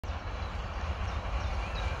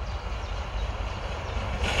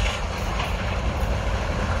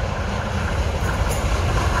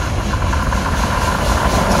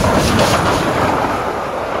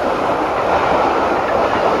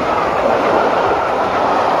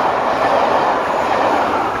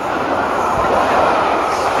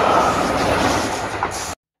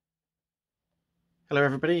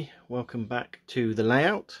everybody, welcome back to the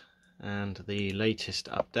layout and the latest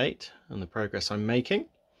update and the progress I'm making.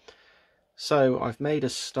 So I've made a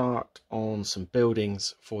start on some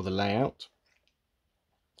buildings for the layout.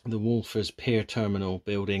 The Wolfers Pier Terminal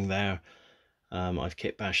building there, I've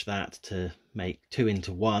kit bashed that to make two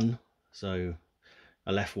into one, so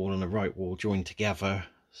a left wall and a right wall joined together.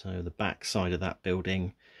 So the back side of that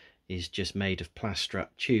building is just made of plaster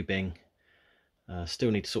up tubing.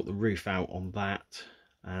 Still need to sort the roof out on that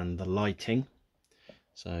and the lighting,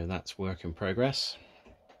 so that's work in progress.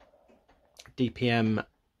 DPM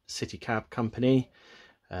City Cab Company,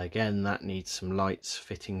 again that needs some lights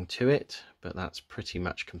fitting to it, but that's pretty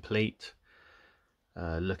much complete.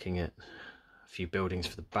 Looking at a few buildings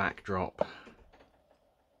for the backdrop.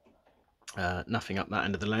 Nothing up that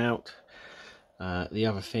end of the layout. The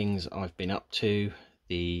other things I've been up to,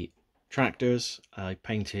 the tractors, I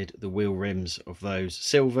painted the wheel rims of those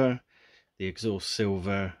silver, the exhaust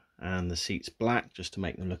silver, and the seats black, just to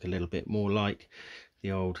make them look a little bit more like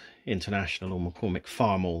the old International or McCormick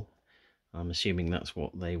Farmall. I'm assuming that's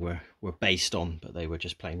what they were based on, but they were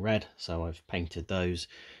just plain red, so I've painted those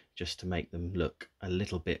just to make them look a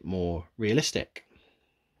little bit more realistic.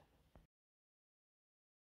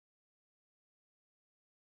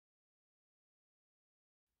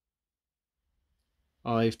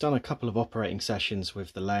 I've done a couple of operating sessions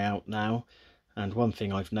with the layout now, and one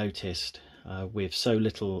thing I've noticed with so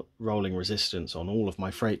little rolling resistance on all of my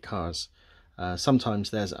freight cars, sometimes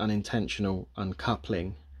there's unintentional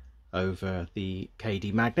uncoupling over the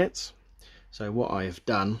KD magnets. So what I've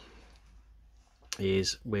done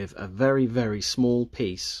is, with a very small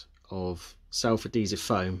piece of self-adhesive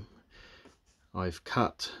foam, I've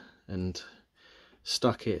cut and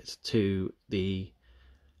stuck it to the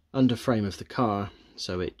underframe of the car,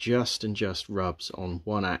 so it just rubs on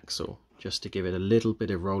one axle, just to give it a little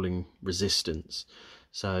bit of rolling resistance,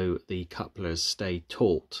 so the couplers stay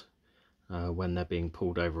taut when they're being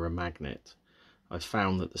pulled over a magnet. I've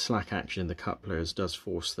found that the slack action in the couplers does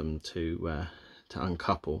force them to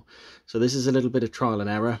uncouple. So this is a little bit of trial and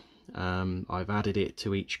error. I've added it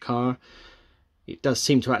to each car. It does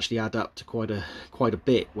seem to actually add up to quite a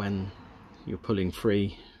bit when you're pulling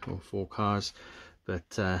 3 or 4 cars,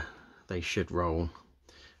 but they should roll.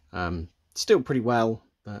 Still pretty well,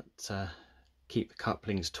 but keep the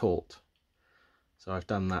couplings taut. So I've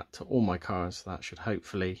done that to all my cars. That should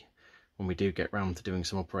hopefully, when we do get round to doing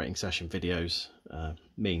some operating session videos,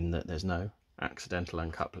 mean that there's no accidental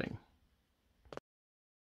uncoupling.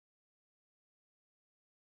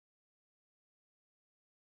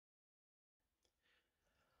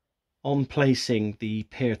 On placing the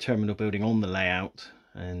pier terminal building on the layout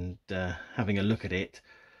and having a look at it,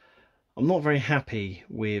 I'm not very happy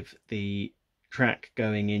with the track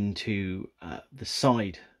going into the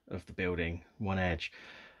side of the building, one edge.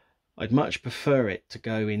 I'd much prefer it to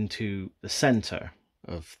go into the centre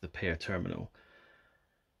of the pier terminal.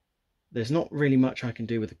 There's not really much I can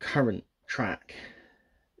do with the current track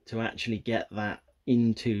to actually get that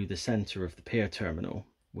into the centre of the pier terminal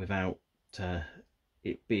without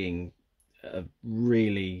it being a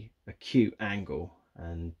really acute angle,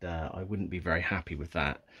 and I wouldn't be very happy with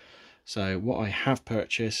that. So what I have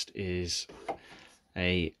purchased is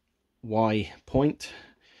a Y point.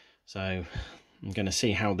 So I'm going to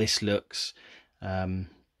see how this looks,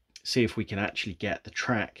 see if we can actually get the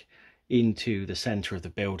track into the centre of the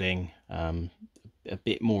building a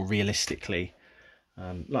bit more realistically.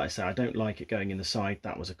 Like I said, I don't like it going in the side.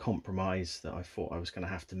 That was a compromise that I thought I was going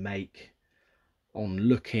to have to make on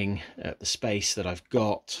looking at the space that I've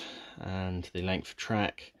got and the length of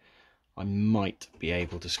track. I might be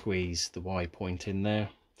able to squeeze the Y point in there.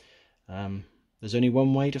 There's only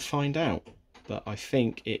one way to find out, but I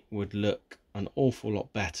think it would look an awful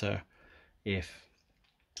lot better if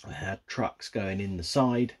I had trucks going in the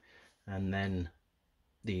side and then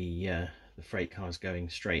the freight cars going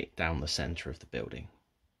straight down the centre of the building.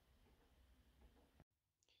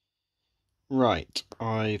 Right,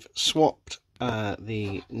 I've swapped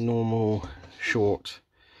the normal short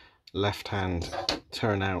left-hand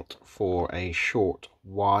turnout for a short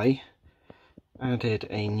Y, added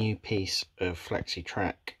a new piece of flexi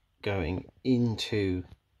track going into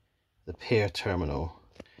the pier terminal.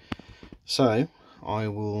 So I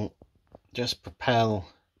will just propel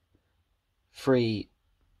 3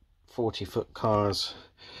 40-foot cars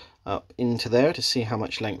up into there to see how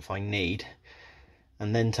much length I need,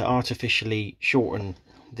 and then to artificially shorten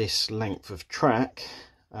this length of track.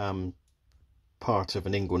 Part of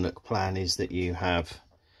an Inglenook plan is that you have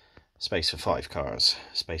space for 5 cars,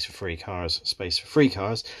 space for 3 cars, space for 3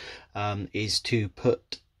 cars, is to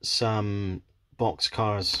put some box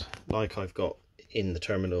cars like I've got in the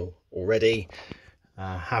terminal already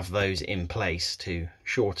have those in place to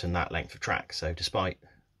shorten that length of track. So despite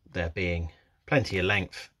there being plenty of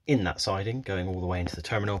length in that siding going all the way into the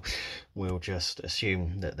terminal, we'll just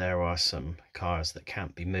assume that there are some cars that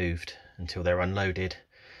can't be moved until they're unloaded,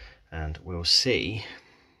 and we'll see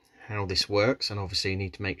how this works. And obviously you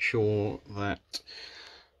need to make sure that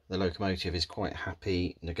the locomotive is quite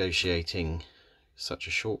happy negotiating such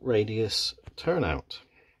a short radius turnout.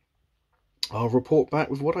 I'll report back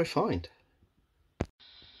with what I find.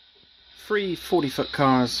 3 40-foot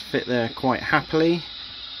cars fit there quite happily.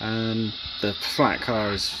 The flat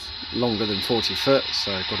car is longer than 40 foot,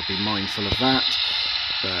 so I've got to be mindful of that.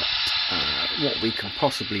 But what we can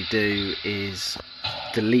possibly do is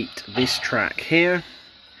delete this track here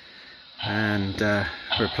and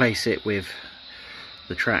replace it with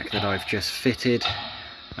the track that I've just fitted.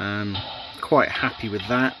 Quite happy with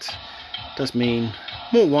that. Does mean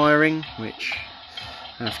more wiring, which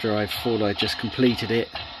after I thought I just completed it,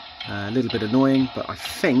 a little bit annoying, but I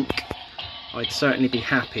think I'd certainly be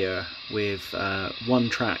happier with one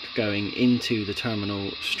track going into the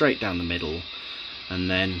terminal straight down the middle, and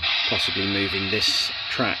then possibly moving this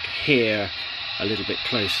track here a little bit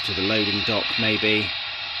closer to the loading dock maybe.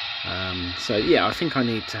 So yeah, I think I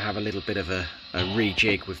need to have a little bit of a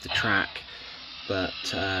rejig with the track, but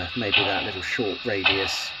maybe that little short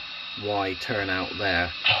radius wide turnout there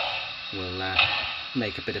will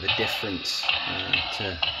make a bit of a difference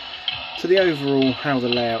to the overall how the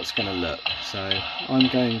layout's going to look. So I'm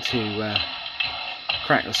going to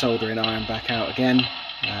crack the soldering iron back out again.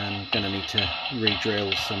 I'm going to need to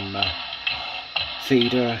re-drill some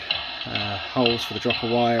feeder holes for the dropper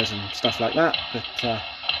wires and stuff like that, but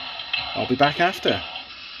I'll be back after.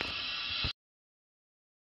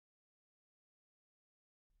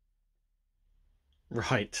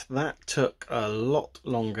 Right, that took a lot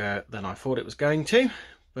longer than I thought it was going to,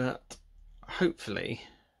 but hopefully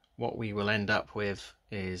what we will end up with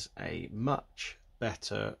is a much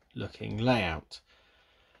better looking layout.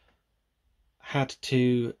 Had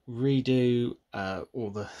to redo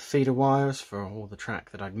all the feeder wires for all the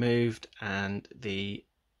track that I'd moved, and the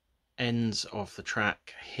ends of the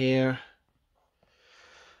track here.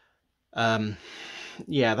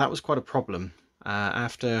 Yeah, that was quite a problem.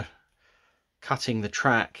 After cutting the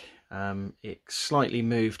track, it slightly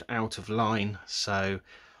moved out of line, so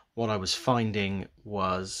what I was finding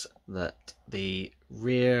was that the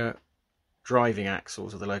rear driving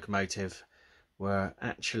axles of the locomotive were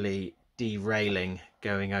actually derailing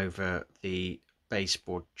going over the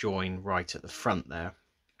baseboard join right at the front there.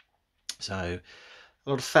 So a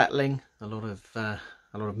lot of fettling, a lot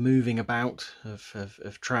of moving about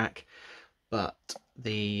of track, but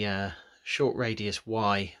the short radius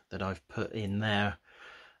Y that I've put in there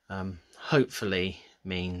hopefully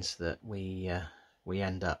means that we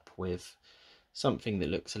end up with something that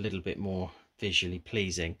looks a little bit more visually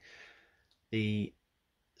pleasing. The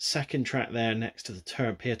second track there next to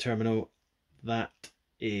the pier terminal, that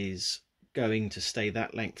is going to stay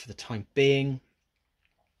that length for the time being.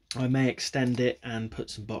 I may extend it and put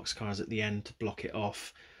some boxcars at the end to block it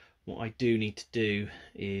off. What I do need to do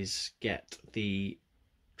is get the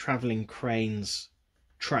travelling cranes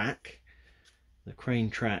track, the crane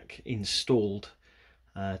track, installed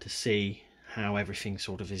to see how everything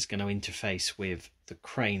sort of is going to interface with the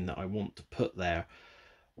crane that I want to put there.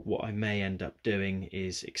 What I may end up doing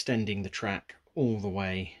is extending the track all the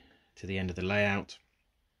way to the end of the layout,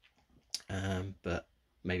 but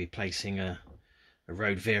maybe placing a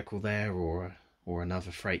road vehicle there or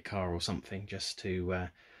another freight car or something, just to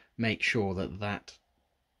make sure that that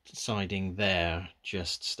siding there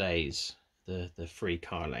just stays the free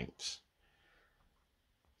car lengths.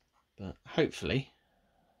 But hopefully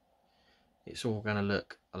it's all going to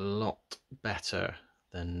look a lot better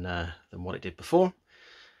than what it did before.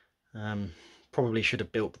 Probably should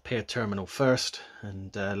have built the pier terminal first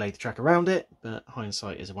and laid the track around it, but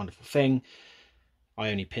hindsight is a wonderful thing. I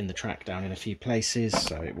only pinned the track down in a few places,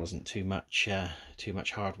 so it wasn't too much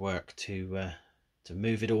hard work to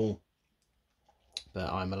move it all. But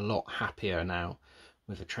I'm a lot happier now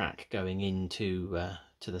with the track going into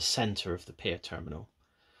to the centre of the pier terminal.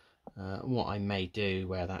 What I may do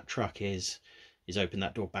where that truck is open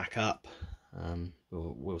that door back up.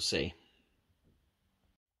 We'll see.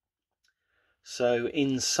 So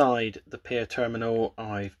inside the pier terminal,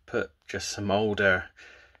 I've put just some older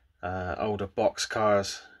box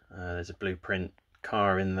cars. There's a blueprint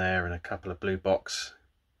car in there and a couple of blue box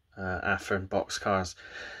Afrin box cars.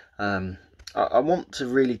 I want to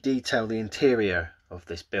really detail the interior of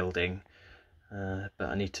this building, but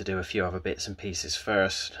I need to do a few other bits and pieces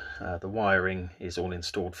first. The wiring is all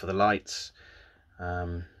installed for the lights,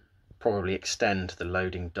 probably extend the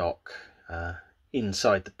loading dock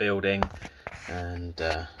inside the building and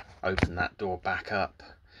open that door back up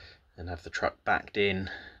and have the truck backed in.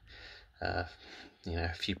 You know,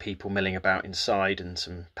 a few people milling about inside and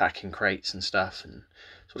some packing crates and stuff, and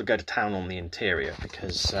sort of go to town on the interior,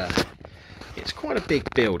 because it's quite a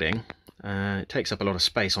big building. It takes up a lot of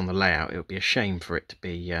space on the layout. It would be a shame for it to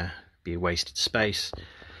be wasted space.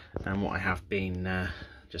 And what I have been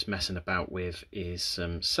just messing about with is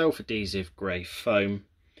some self-adhesive grey foam.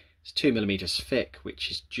 It's 2mm thick,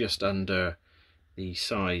 which is just under the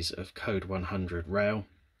size of Code 100 rail.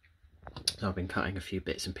 So I've been cutting a few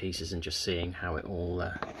bits and pieces and just seeing how it all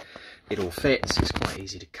fits. It's quite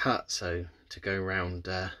easy to cut, so to go around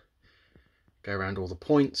all the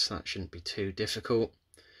points, that shouldn't be too difficult.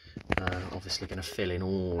 Obviously going to fill in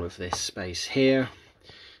all of this space here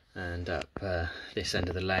and up this end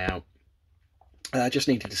of the layout. I just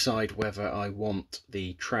need to decide whether I want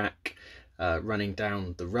the track running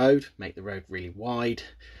down the road, make the road really wide,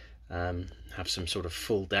 have some sort of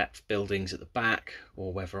full depth buildings at the back,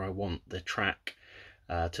 or whether I want the track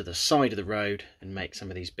to the side of the road and make some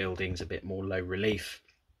of these buildings a bit more low relief.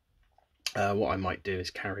 What I might do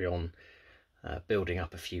is carry on building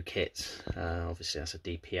up a few kits. Obviously that's a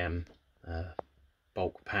DPM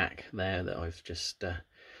bulk pack there that I've just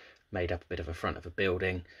made up a bit of a front of a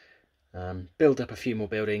building. Build up a few more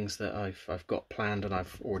buildings that I've got planned and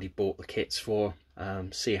I've already bought the kits for.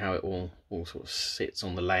 See how it all sort of sits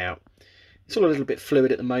on the layout. It's all a little bit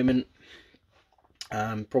fluid at the moment.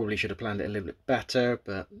 Probably should have planned it a little bit better,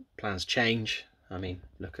 but plans change. I mean,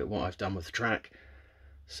 look at what I've done with the track.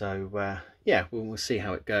 So yeah, we'll see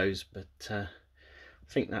how it goes, but I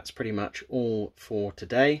think that's pretty much all for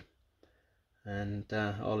today, and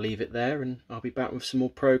I'll leave it there, and I'll be back with some more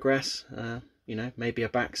progress. You know, maybe a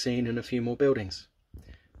back scene and a few more buildings.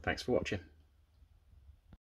 Thanks for watching.